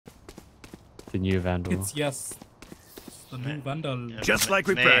The new Vandal. It's yes. The new Vandal. Just like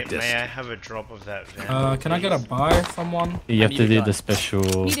we practiced. May I have a drop of that Vandal? Can I get a buy, someone? You have to do the special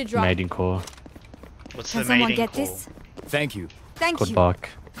mating call. What's Can the someone mating get call? this? Thank you. Thank Called you. bark.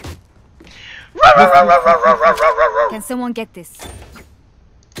 Can someone get this?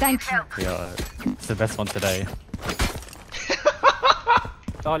 Thank you. Yeah, it's the best one today.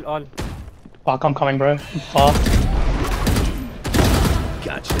 All. Fuck, I'm coming, bro. Far.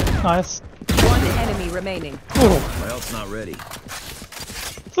 Gotcha. Nice. One enemy remaining. Ooh. My ult's not ready.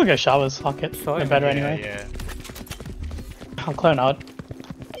 Still go showers, fuck it. They're better anyway. Yeah. I'll clone out.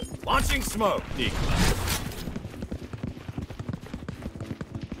 Launching smoke.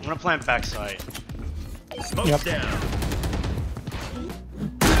 I'm gonna plant backside. Smoke's down.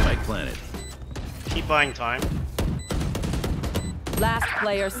 Spike planted. Keep buying time. Last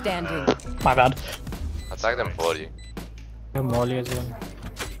player standing. My bad. Attack them for you. Molly as well.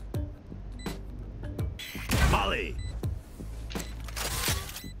 Molly.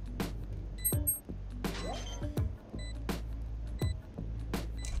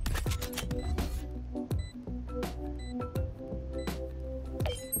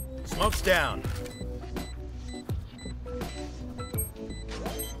 Smoke's down.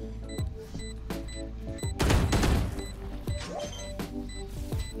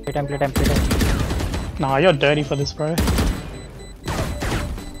 Play time. Nah, you're dirty for this, bro.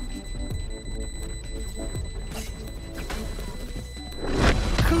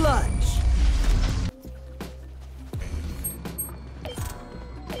 Clutch.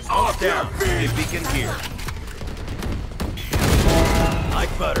 Smoke's down. A beacon here.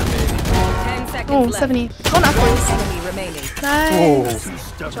 Like butter, baby. 10 seconds Oh, left. 70. One up, One please. enemy remaining. Nice. Too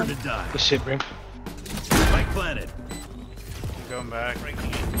stubborn to die. Good shit, bro. Spike planted. Going back.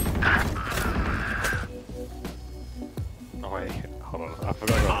 Oh wait, hold on. I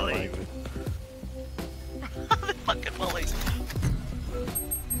forgot about Molly. fucking Molly.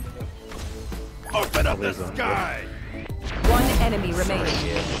 Open up the sky. One enemy remaining.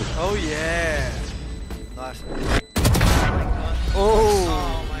 Oh yeah. Nice.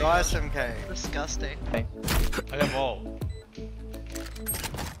 Oh, nice MK. Disgusting. I got ball.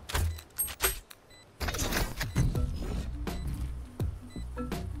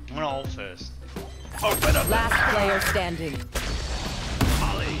 I'm gonna ult first. Open up Last player standing.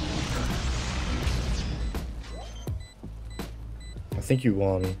 Molly. I think you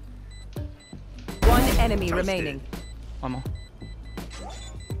won. One enemy remaining. One more.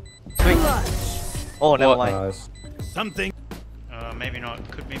 Clutch. Oh, never mind. Nice. Something. Maybe not.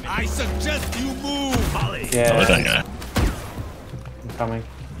 Could be. I suggest you move, Molly. Yeah. I don't know. I'm coming.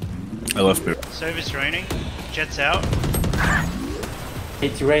 I left Brim. Service raining. Jets out.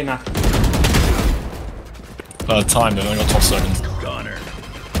 It's Reina. Timed it, I got 12 seconds. Gunner.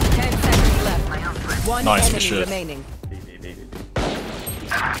 10 seconds left. One Nice for enemy shit. remaining.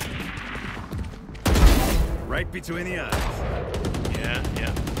 Right between the eyes. Yeah.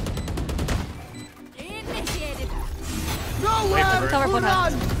 Initiated. Cover one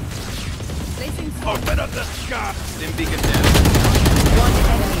house. Open up the sky. Stim beacon down. One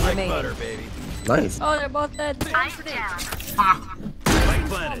enemy Like remaining. butter, baby. Nice. Oh, they're both dead. Spike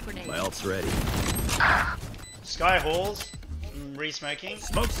planted. My ult's ready. Sky halls. Re-smoking.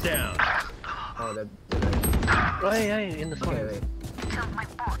 Smoke's down. Oh, they're... Hey, in the smoke.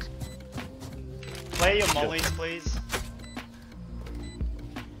 Play your mollies, please.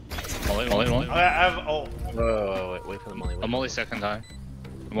 Molly. I have ult. Wait for the Molly. A Molly second high.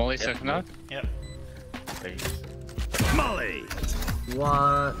 A Molly second high? Yep. Molly.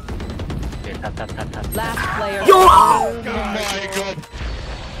 What? Okay, tap. Last player. Oh my god!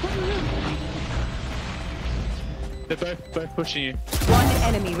 They're both pushing you. One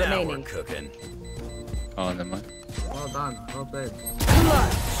enemy Now we're remaining. cooking. Oh, never mind. Well done. Well played.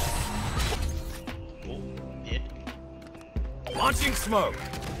 Clutch. Oh, hit. Launching smoke.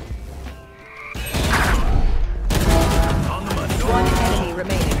 On the money. One enemy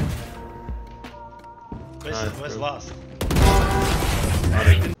remaining. Where's last?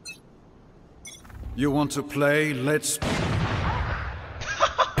 You want to play? Let's. Here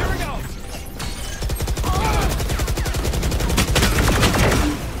we go.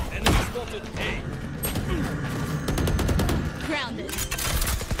 Enemy spotted A. Grounded.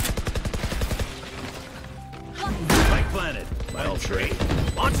 Spike planted. My ult tree.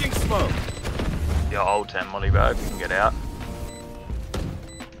 Launching smoke. Your old 10 Molly, bro, if you can get out.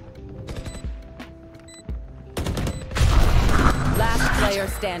 Last player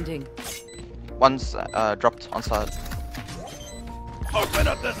standing. One's dropped on side. Open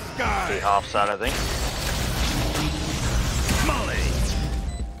up the sky. Half side, I think. Molly.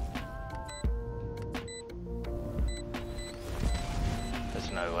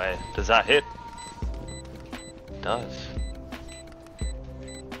 No way. Does that hit? It does.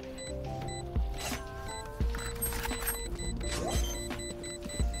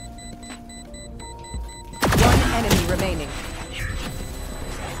 One enemy remaining.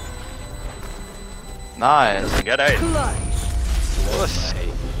 Nice. Get it. Clutch.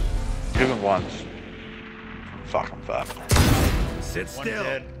 Give him once. Fuck, I'm fucked. Sit One still.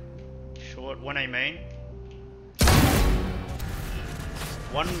 dead. Short. One A main.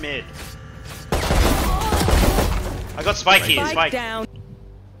 One mid. I got Spike here. Spike. Down.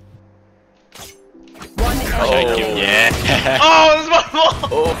 One enemy. Oh, yeah. Oh, there's one more.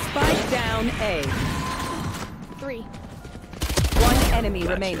 Oh. Spike down A. 3. One enemy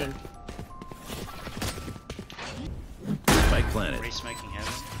remaining. Spike planted. Re-smoking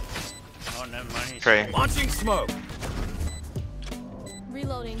heaven. Oh, never mind. He's Trey. Launching smoke.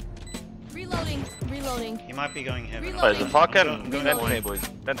 Reloading. Reloading. Reloading. He might be going heaven. Reloading. Wait, the fucking I'm going vent for me, it. boys.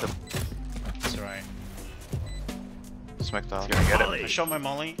 Vent him. That's alright. Smack down. He's gonna get I it. shot my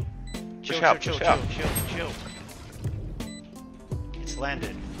molly. Chill, Push out, chill, push chill, out. chill, chill, chill. It's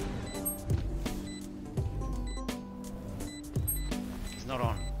landed. He's not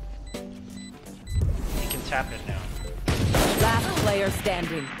on. He can tap it now. Last player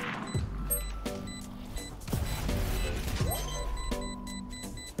standing.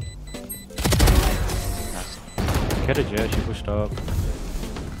 Get a jet, she pushed up.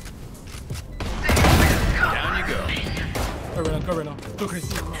 Down you go. Go right now. Go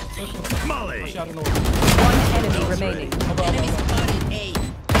crazy. Molly. Actually, I don't know. One enemy remaining.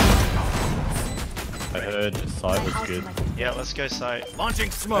 I heard side was good. Yeah, let's go side. Launching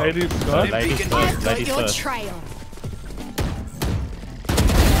smoke. Ladies, Ladies Beacon first, Got ladies your first. trail.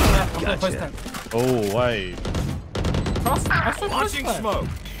 I'm going first time. Oh, wait. Cross. I said first Launching time. smoke.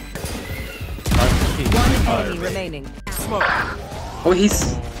 One enemy remaining. Smoke. Oh,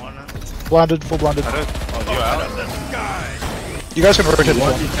 he's Blinded, full blinded. Oh, you out? You guys can rotate as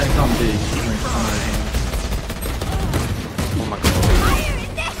well. one tank on B. Oh my god.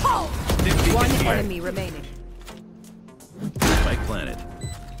 One enemy remaining. Spike planted.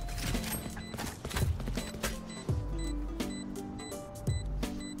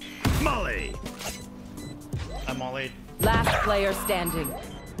 Molly. I'm mollied. Last player standing.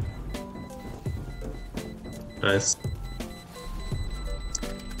 Nice.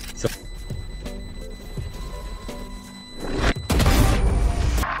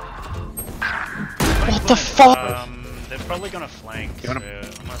 What the fuck? They're probably gonna flank, so I'm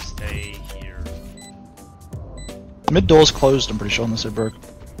gonna stay here. Mid door's closed, I'm pretty sure, unless it broke.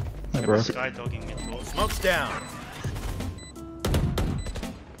 It broke. Sky dogging mid door. Smoke's down.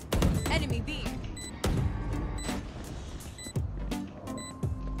 Enemy B.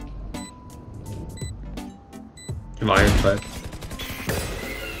 Iron fight.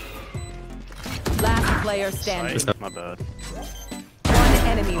 Last player standing. My bad. One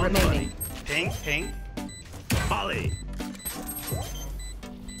enemy remaining. Ping, ping. Molly.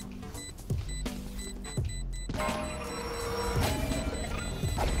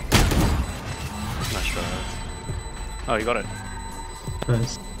 Nice try. Oh, you got it.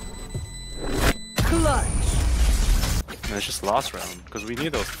 Nice. Clutch. And it's just last round, because we knew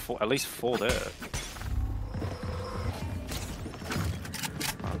there was at least 4 there.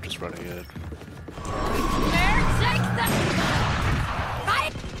 I'm just running it.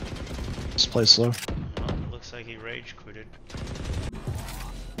 Just play slow. Oh, looks like he rage quitted.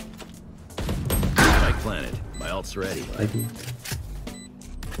 Spike planted. My ult's ready.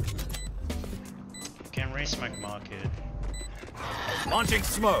 Can re-smoke market. Launching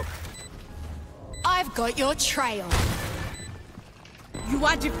smoke. I've got your trail. You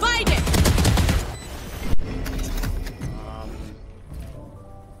are divided.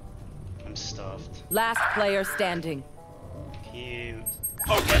 I'm stuffed. Last player standing. Cute.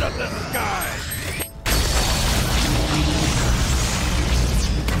 Open up the sky.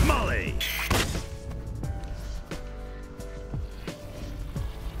 Molly.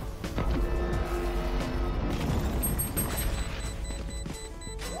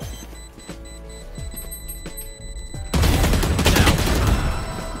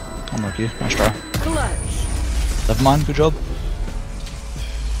 Unlucky. Nice try. Clutch. Never mind, good job.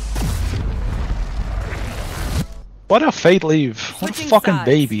 Why'd our Fade leave? What a Switching fucking sides.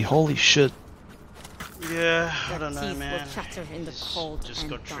 baby, holy shit. Yeah, I don't know, Teeth man. will chatter in the cold Just and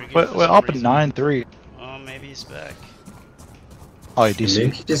got dark. triggered. We're, for we're some up at reason. 9-3. Oh, maybe he's back. Oh, yeah, DC.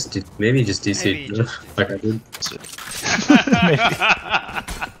 Maybe just Maybe DC just- like I did.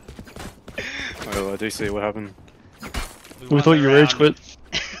 Oh, I do see what happened. We won thought the you rage round. quit.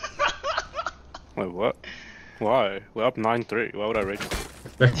 Wait, what? Why? We're up 9-3. Why would I rage quit?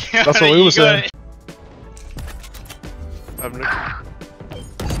 That's what we were saying. I'm looking.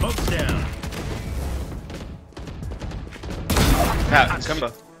 Smoke's down. Pat, come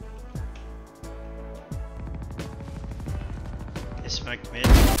on. They smoked mid.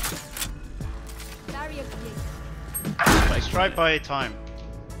 Barrier Let's try by time.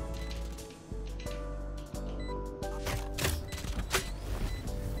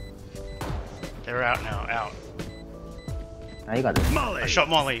 They're out now, out. Now you got this. I shot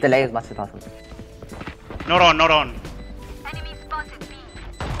Molly. Delay as much as possible. Not on, not on.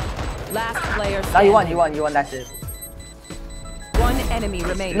 Last player No, standing. you won that shit. One enemy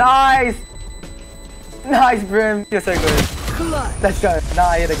remaining. Nice! Nice, Brim. You're so good. Let's go.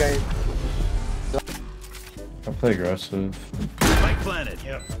 Nah, you're the great. I play aggressive. Spike planted.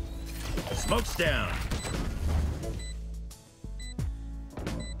 Yep. Smoke's down.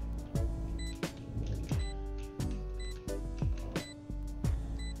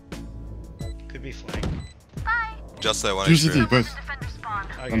 Could be flank. Just that one. GCT, both.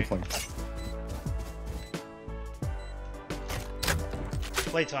 Okay. I'm playing.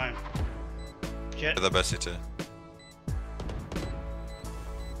 Playtime. Jet. The best CT.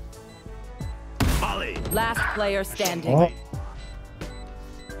 Molly. Last player standing. Oh.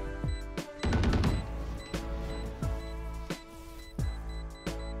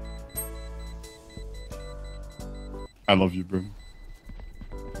 I love you, Brim.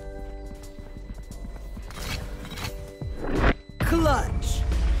 Clutch.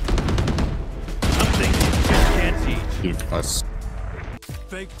 Something you just can't teach. Dude, nice.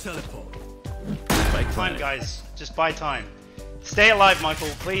 Fake teleport. Fine, Spike planted. guys. Just buy time. Stay alive, Michael.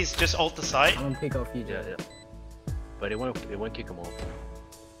 Please, just ult the site. I'm gonna pick off you. Yeah. But it won't kick him off.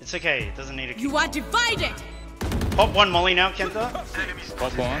 It's okay. It doesn't need a. You are divided. Pop one molly now, Kenta.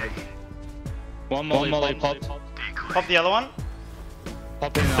 Pop one. One molly pop. Pop the other one.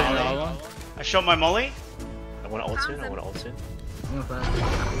 Pop in the other one. I shot my molly. I wanna ult soon. I'm gonna flash.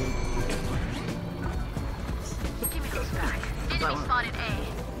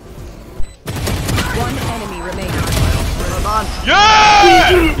 One enemy remaining.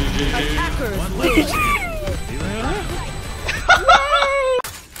 Yeah! Attackers win.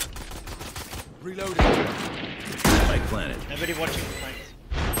 Reloading. Spike planted. Nobody watching the flanks.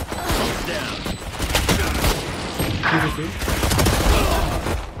 Smoke's down.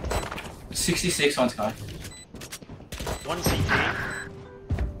 66 on Sky. One CT.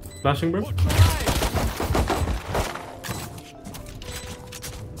 Flashing, bro.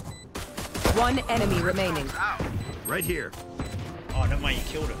 One enemy remaining. Right here. Oh, never mind. You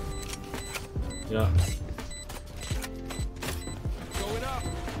killed him. Yeah.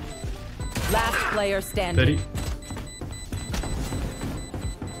 Last player standing. 30.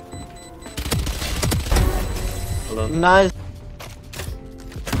 Hold on. Nice.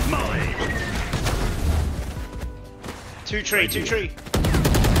 Molly. Two tree, two tree.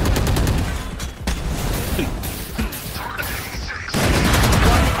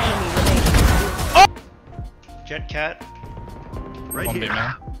 One enemy remaining. Jet cat. Right here.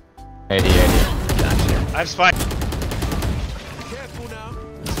 80. I have spike. Careful now.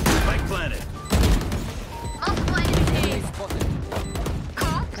 Spike planted.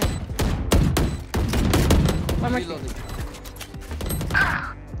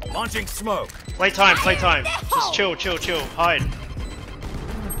 Launching smoke. Playtime, playtime. Just chill, chill, chill. Hide.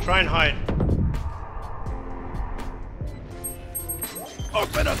 Try and hide.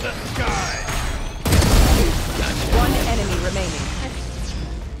 Open up the sky. One enemy remaining.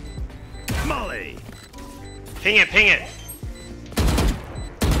 Molly. Ping it, ping it.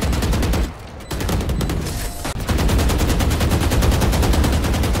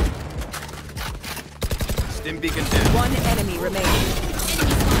 Stim beacon down. One enemy remaining.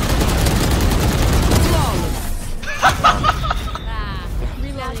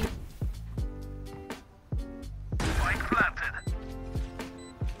 Reloading.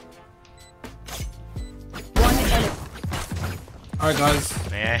 One enemy. Alright,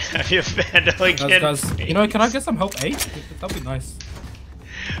 guys. Man, you're vandal again. Guys, you know, can I get some help 8? That'd be nice.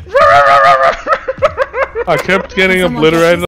 I kept getting Someone obliterated.